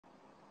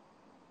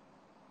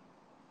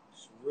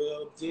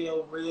Real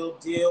deal, real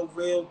deal,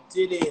 real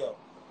deal.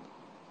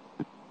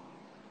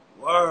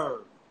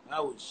 Word.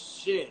 That was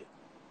shit.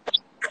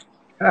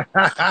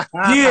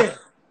 Yeah.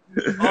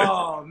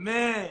 Oh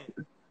man.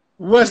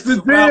 What's the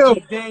Mr. Ralph deal?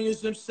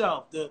 McDaniels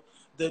himself,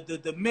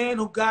 the man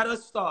who got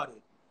us started.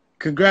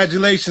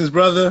 Congratulations,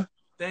 brother.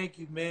 Thank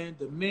you, man.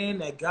 The man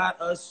that got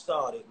us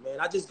started, man.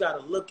 I just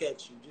gotta look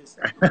at you. Just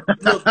you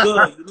look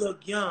good. You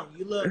look young.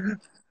 You look You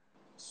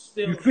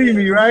still see here,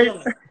 me, right?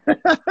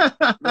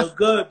 chilling. Look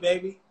good,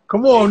 baby.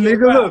 Come Hey, on, yeah,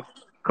 nigga, Ralph. look.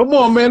 Come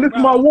on, man. Listen, This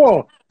is my Ralph.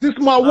 wall. This is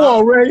my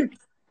wall, Ray.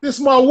 This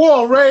is my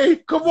wall, Ray.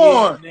 Come Yeah,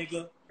 on.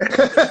 nigga.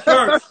 The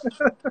first.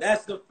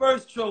 That's the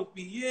first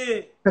trophy.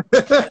 Yeah.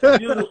 That's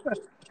beautiful.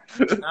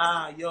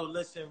 Nah, yo,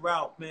 listen,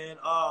 Ralph, man.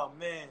 Oh,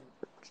 man.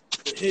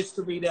 The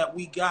history that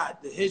we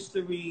got, the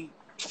history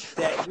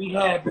that we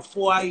had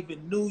before I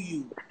even knew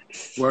you.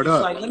 Word It's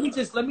up. like, let me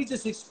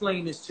just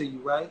explain this to you,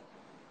 right?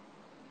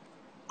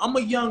 I'm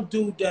a young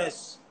dude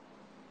that's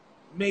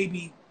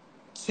maybe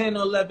 10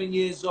 or 11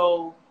 years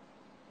old.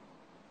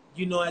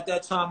 You know, at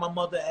that time, my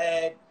mother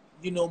had,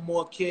 you know,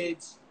 more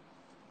kids.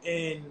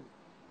 And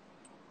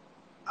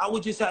I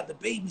would just have to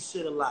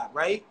babysit a lot,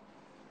 right?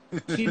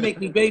 She'd make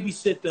me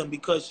babysit them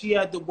because she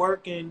had to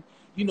work and,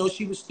 you know,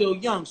 she was still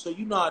young. So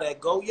you know how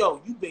that go.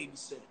 Yo, you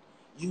babysit.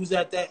 You was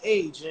at that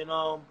age. And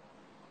all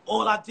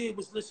I did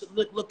was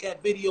look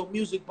at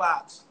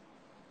VideoMusicBox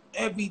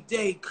every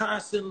day,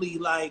 constantly,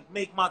 like,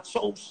 make my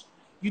toast.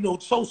 You know,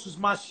 toast is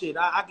my shit.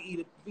 I can eat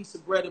a piece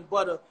of bread and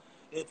butter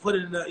and put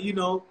it in the, you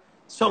know,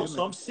 toast.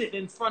 So I'm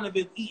sitting in front of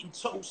it, eating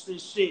toast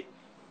and shit,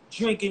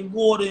 drinking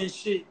water and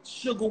shit,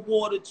 sugar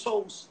water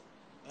toast.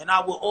 And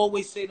I would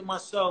always say to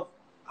myself,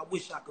 I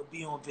wish I could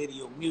be on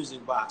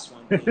VideoMusicBox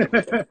one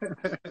day.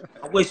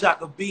 I wish I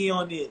could be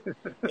on it.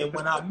 And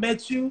when I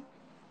met you,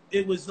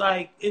 it was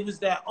like, it was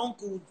that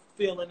uncle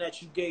feeling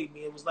that you gave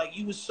me. It was like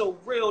you was so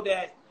real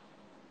that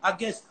I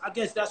guess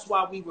that's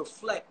why we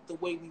reflect the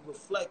way we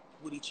reflect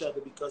with each other,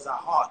 because our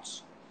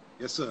hearts.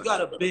 Yes, sir. You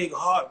got a big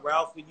heart,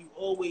 Ralph, and you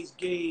always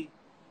gave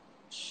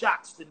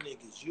shots to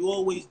niggas. You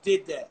always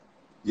did that.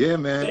 Yeah,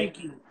 man.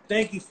 Thank you.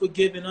 Thank you for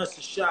giving us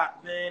a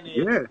shot, man.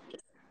 And Yeah.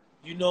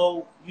 you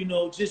know,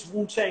 just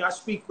Wu-Tang, I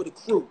speak for the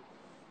crew.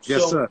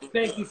 Yes, So sir.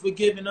 thank you for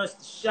giving us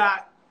the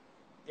shot,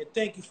 and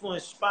thank you for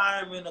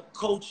inspiring a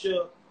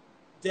culture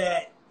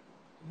that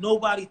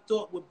nobody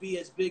thought would be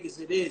as big as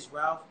it is,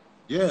 Ralph.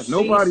 Yeah, You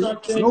seen nobody.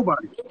 something,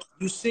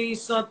 you seen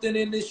something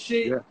in this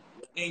shit, Yeah.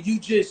 and you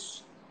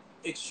just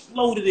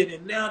exploded it,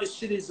 and now this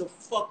shit is a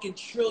fucking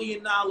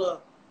 $1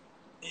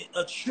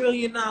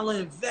 trillion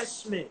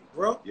investment,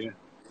 bro. Yeah.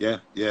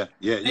 Thank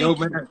Yo, you.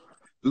 man.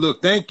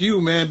 Look, thank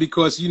you, man,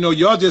 because, you know,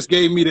 y'all just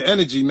gave me the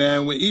energy,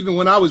 man. Even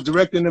when I was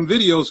directing them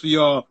videos for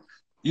y'all,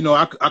 you know,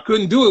 I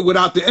couldn't do it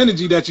without the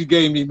energy that you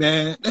gave me,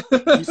 man.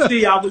 You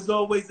see, I was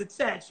always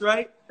attached,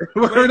 right?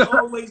 Ray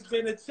always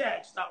been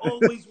attached. I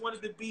always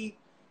wanted to be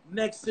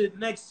next to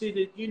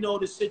the, you know,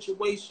 the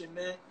situation,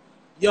 man.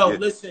 Yo,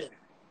 listen,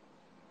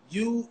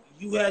 you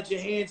had your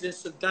hands in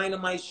some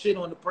dynamite shit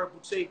on the Purple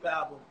Tape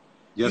album.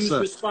 Yes, You was sir.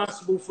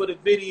 responsible for the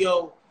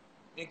video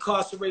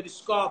Incarcerated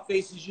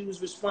Scarfaces. You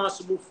was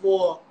responsible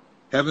for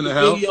Heaven the or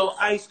Hell. video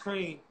Ice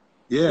Cream,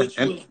 Yeah. which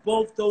was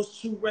both those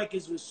two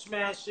records with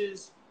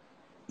smashes.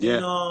 Yeah.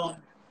 And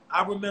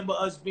I remember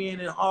us being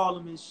in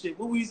Harlem and shit.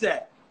 Where we was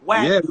at?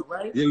 Wagner,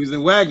 right? Yeah, we was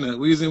in Wagner.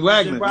 We was in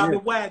Wagner.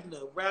 Robert Wagner.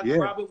 Yeah.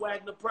 Robert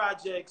Wagner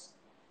Projects.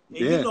 And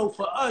Yeah. you know,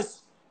 for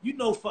us,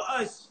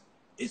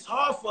 it's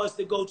hard for us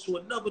to go to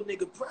another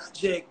nigga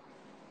project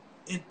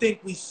and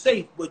think we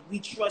safe, but we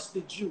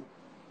trusted you.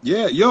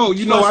 Yeah. Yo,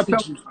 you know,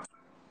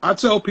 I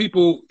tell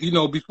people, you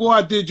know, before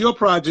I did your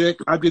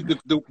project, I did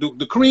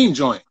the cream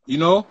joint, you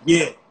know?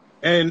 Yeah.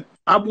 And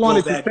I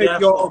wanted to back take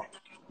that y'all,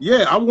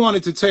 far. I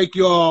wanted to take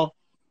y'all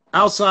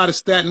outside of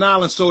Staten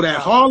Island so that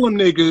Wow. Harlem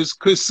niggas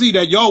could see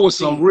that y'all was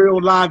some real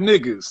live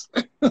niggas.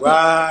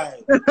 Right.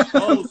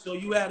 Oh, so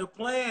you had a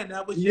plan.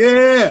 That was your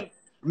plan.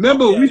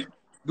 Remember, Okay.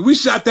 we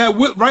shot that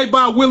right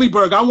by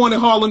Williesburg. I wanted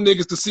Harlem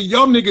niggas to see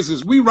y'all niggas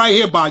is we right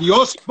here by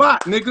your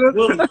spot,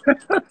 nigga.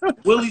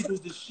 Willie's was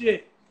the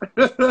shit.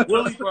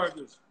 Willie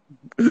Burgers.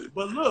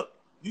 But look,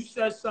 you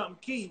said something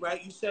key,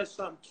 right? You said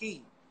something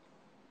key.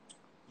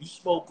 You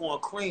spoke on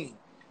cream.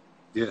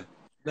 Yeah.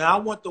 Now, I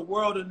want the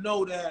world to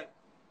know that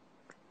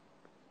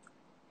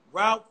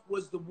Ralph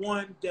was the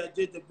one that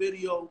did the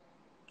video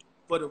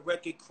for the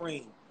record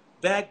Cream.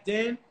 Back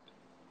then,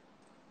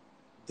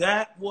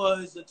 that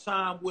was a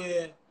time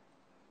where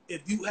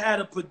if you had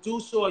a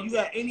producer or you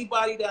had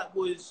anybody that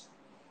was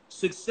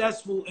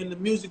successful in the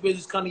music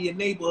business kind of your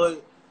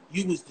neighborhood,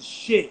 you was the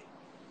shit.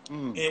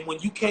 And when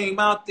you came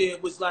out there,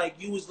 it was like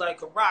you was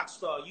like a rock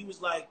star. You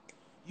was like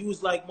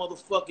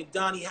motherfucking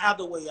Donnie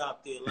Hathaway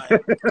out there.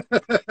 Like,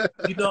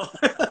 you know,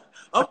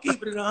 I'm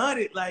keeping it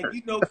 100. Like,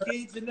 you know,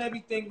 kids and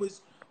everything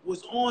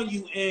was on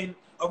you. And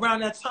around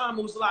that time,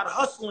 there was a lot of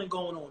hustling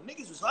going on.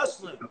 Niggas was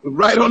hustling.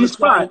 Right on the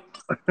spot.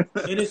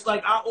 And it's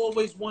like I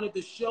always wanted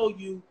to show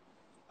you.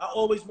 I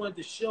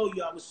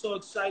was so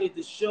excited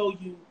to show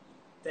you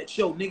that,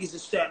 yo, niggas in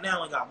Staten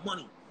Island got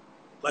money.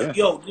 Like,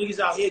 yo, niggas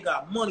out here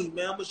got money,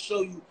 man. I'm gonna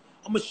show you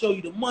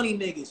the money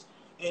niggas.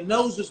 And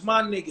those was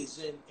my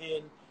niggas.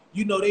 And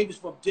you know, they was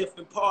from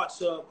different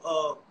parts of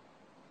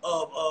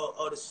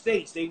the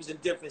states. They was in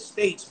different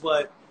states,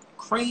 but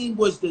Cream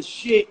was the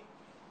shit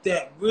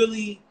that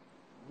really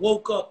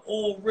woke up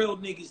all real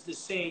niggas to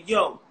saying,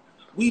 yo,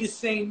 we the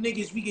same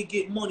niggas, we could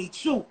get money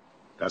too.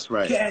 That's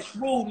right. Cash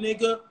rule,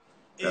 nigga.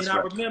 And That's I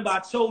right. remember I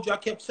told you, I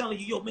kept telling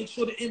you, yo, make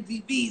sure the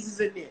MVVs is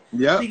in there.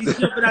 Yeah. Niggas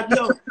jumping out,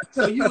 yo.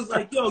 So you was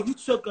like, yo, you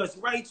took us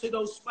right to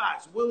those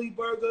spots. Willie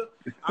Burger.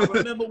 I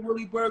remember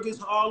Willie Burger's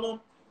Harlem.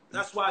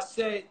 That's why I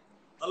said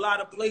a lot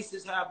of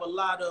places have a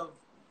lot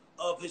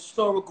of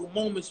historical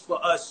moments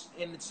for us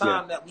in the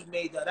time that we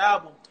made that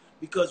album,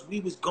 because we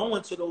was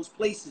going to those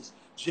places.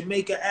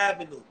 Jamaica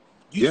Avenue.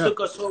 You took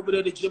us over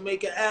there to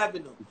Jamaica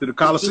Avenue. To the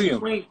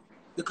Coliseum.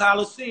 The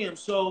Coliseum.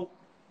 So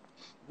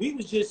we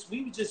was just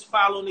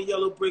following the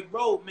yellow brick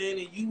road, man,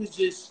 and you was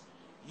just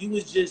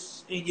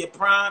in your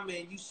prime,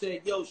 and you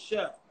said, yo,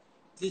 Chef,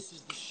 this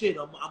is the shit.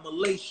 I'm gonna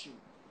lace you.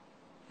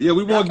 Yeah,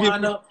 we want to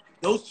give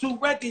those two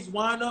records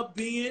wind up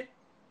being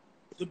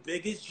the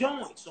biggest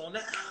joints on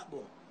the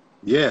album.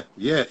 Yeah,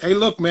 yeah. Hey,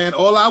 look, man,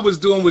 all I was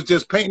doing was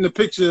just painting the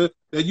picture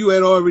that you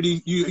had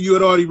already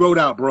wrote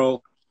out,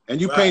 bro. And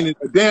you painted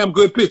a damn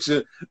good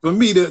picture for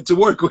me to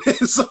work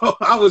with. So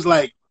I was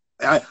like,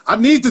 I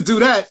need to do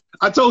that.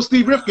 I told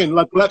Steve Rifkin,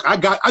 look,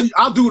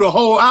 I'll do the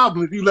whole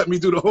album if you let me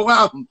do the whole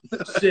album.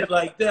 Shit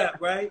like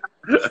that, right?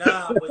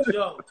 Nah, but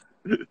yo,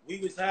 we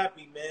was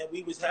happy, man.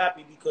 We was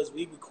happy because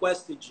we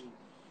requested you.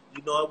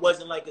 You know, it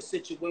wasn't like a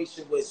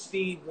situation where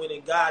Steve went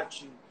and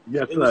got you.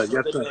 Yes, it was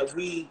sir. something Yes,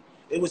 sir.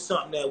 it was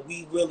something that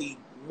we really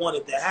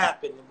wanted to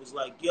happen. It was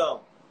like,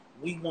 yo,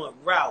 we want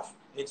Ralph.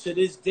 And to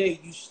this day,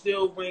 you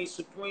still reign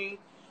supreme.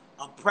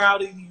 I'm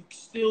proud of you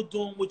still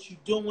doing what you're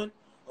doing.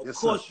 Of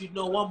course, you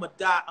know I'm a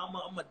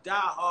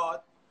diehard.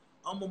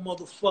 I'm a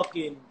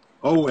motherfucking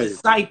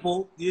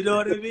disciple. You know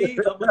what I mean?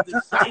 I'm a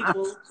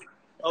disciple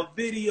of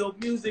Video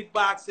Music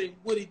Box and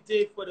what it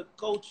did for the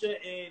culture.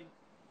 And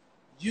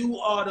you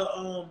are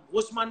the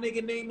what's my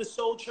nigga name in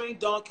Soul Train?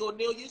 Don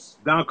Cornelius.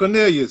 Don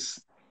Cornelius.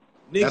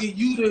 Nigga,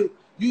 you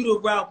the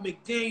Ralph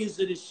McDaniels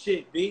of this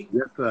shit, B.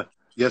 Yes, sir.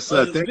 Yes,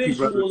 sir. The Thank you,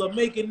 brother. visual of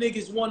making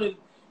niggas want to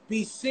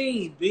be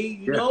seen, B.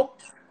 You know?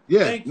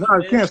 Yeah, no,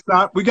 it can't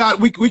stop. We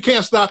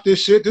can't stop this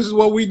shit. This is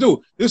what we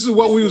do. This is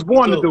what we was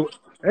born to do.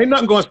 Ain't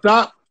nothing gonna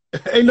stop.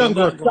 Ain't nothing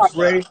gonna stop,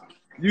 Ray.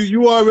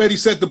 You already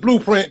set the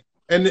blueprint.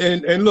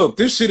 And look,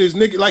 this shit is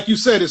nigga, like you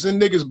said, it's in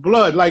niggas'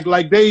 blood.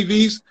 Like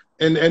Davies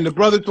and the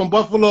brothers from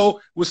Buffalo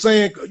was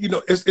saying, you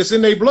know, it's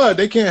in their blood.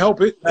 They can't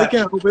help it. They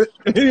can't help it.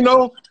 You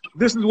know,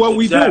 this is what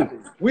we do.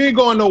 We ain't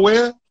going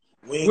nowhere.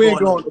 We ain't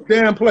going to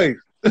damn place.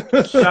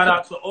 Shout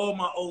out to all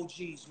my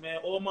OGs, man.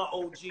 All my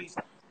OGs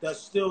that's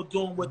still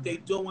doing what they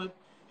doing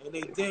and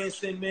they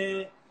dancing,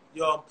 man.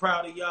 Yo, I'm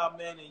proud of y'all,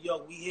 man. And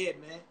yo, we here,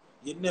 man.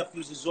 Your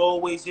nephews is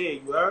always here.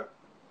 You heard?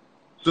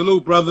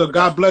 Salute, brother.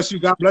 God bless you.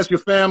 God bless your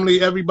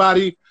family,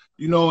 everybody.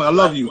 You know, I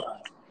love you.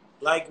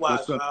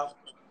 Likewise, Ralph.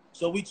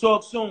 So we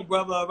talk soon,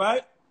 brother, all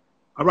right?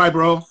 All right,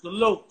 bro.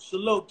 Salute.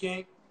 Salute,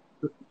 King.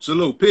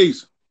 Salute.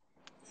 Peace.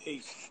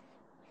 Peace.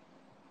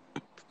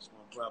 That's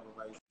my brother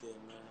right there,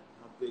 man.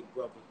 My big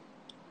brother.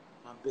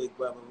 My big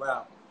brother,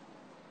 Ralph.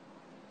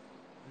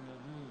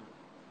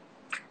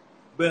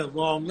 Been a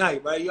long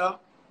night, right, y'all?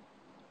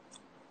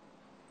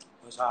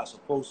 That's how it's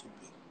supposed to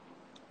be.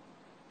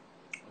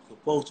 It's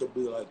supposed to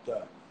be like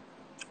that.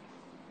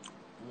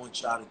 I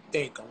want y'all to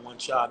think. I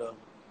want y'all to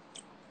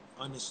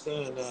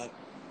understand that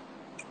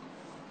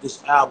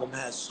this album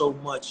has so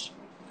much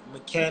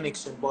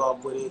mechanics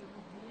involved with it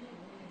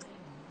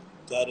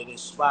that it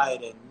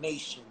inspired a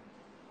nation.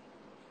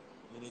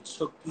 And it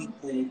took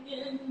people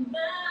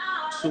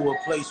to a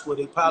place where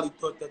they probably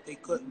thought that they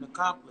couldn't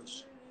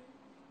accomplish.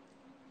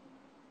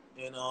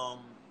 And I'm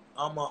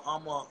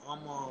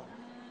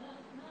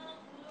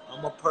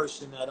a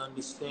person that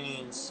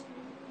understands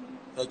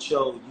that,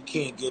 yo, you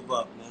can't give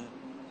up, man.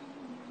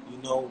 You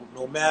know,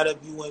 no matter if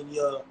you in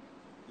your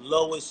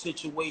lowest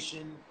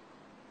situation,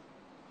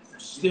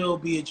 still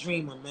be a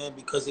dreamer, man,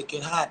 because it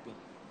can happen.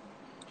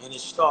 And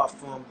it starts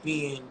from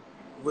being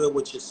real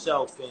with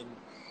yourself and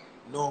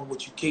knowing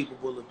what you're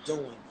capable of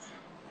doing.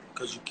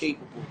 Because you're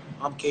capable.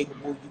 I'm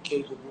capable, you're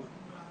capable.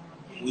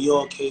 We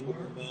all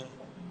capable, man.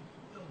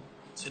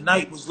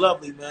 Tonight was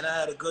lovely, man. I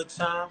had a good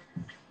time.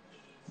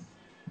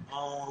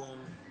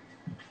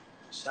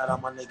 Shout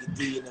out my nigga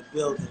D in the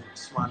building.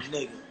 It's my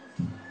nigga.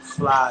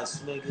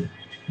 Flies, nigga.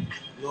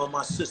 You know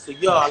my sister.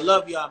 Yo, I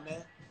love y'all,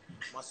 man.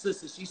 My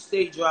sister, she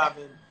stay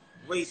driving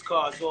race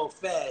cars all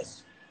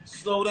fast.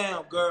 Slow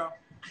down, girl.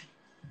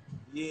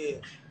 Yeah.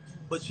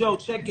 But yo,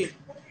 check it.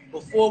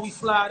 Before we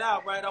slide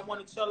out, right, I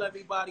want to tell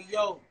everybody,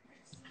 yo,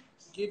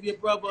 give your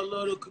brother a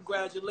little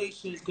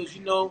congratulations, because,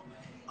 you know,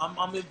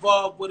 I'm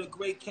involved with a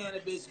great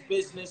cannabis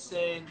business,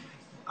 and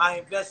I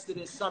invested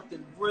in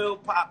something real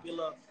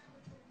popular.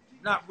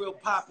 Not real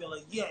popular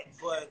yet,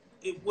 but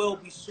it will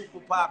be super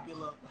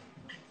popular.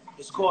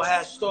 It's called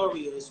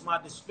Astoria. It's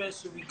my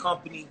dispensary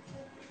company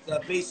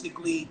that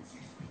basically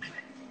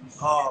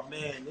Oh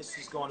man, this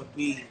is gonna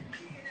be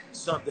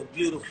something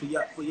beautiful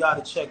for y'all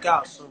to check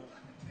out soon.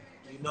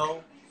 You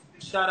know?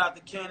 Shout out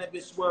to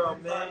Cannabis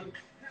World, man.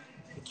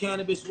 The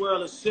Cannabis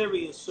World is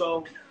serious,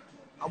 so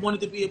I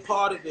wanted to be a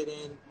part of it.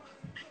 And,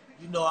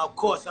 you know, of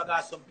course, I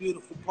got some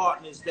beautiful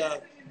partners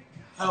that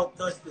helped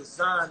us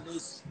design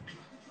this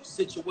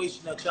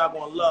situation that y'all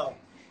gonna love.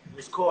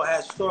 It's called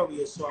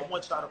Hastoria, so I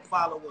want y'all to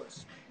follow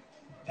us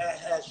at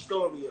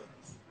Hastoria.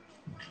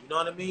 You know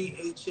what I mean?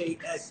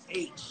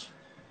 HASHSTORIA.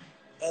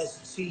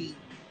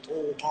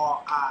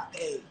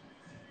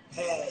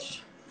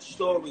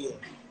 Hastoria.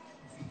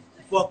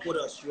 Fuck with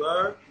us, you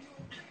heard?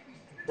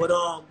 But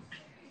I'm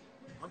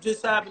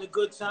just having a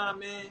good time,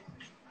 man.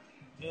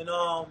 And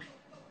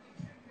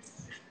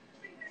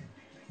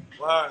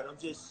word, I'm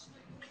just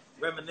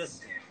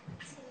reminiscing,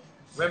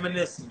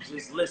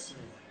 just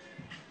listening, man.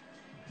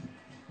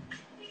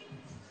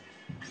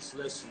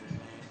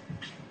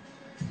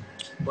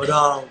 But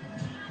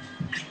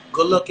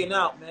good looking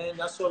out, man.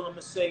 That's all I'm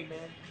gonna say,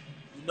 man.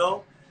 You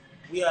know,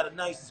 we had a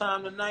nice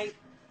time tonight,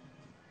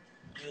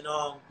 and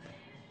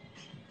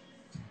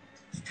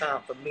it's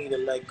time for me to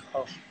let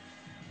go.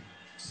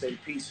 Say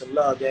peace and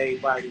love to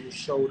everybody who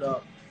showed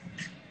up,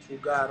 who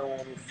got on,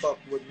 who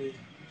fucked with me.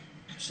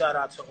 Shout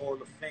out to all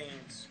the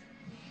fans.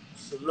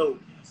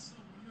 Salute.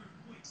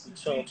 We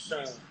talk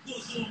soon.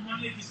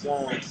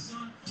 One.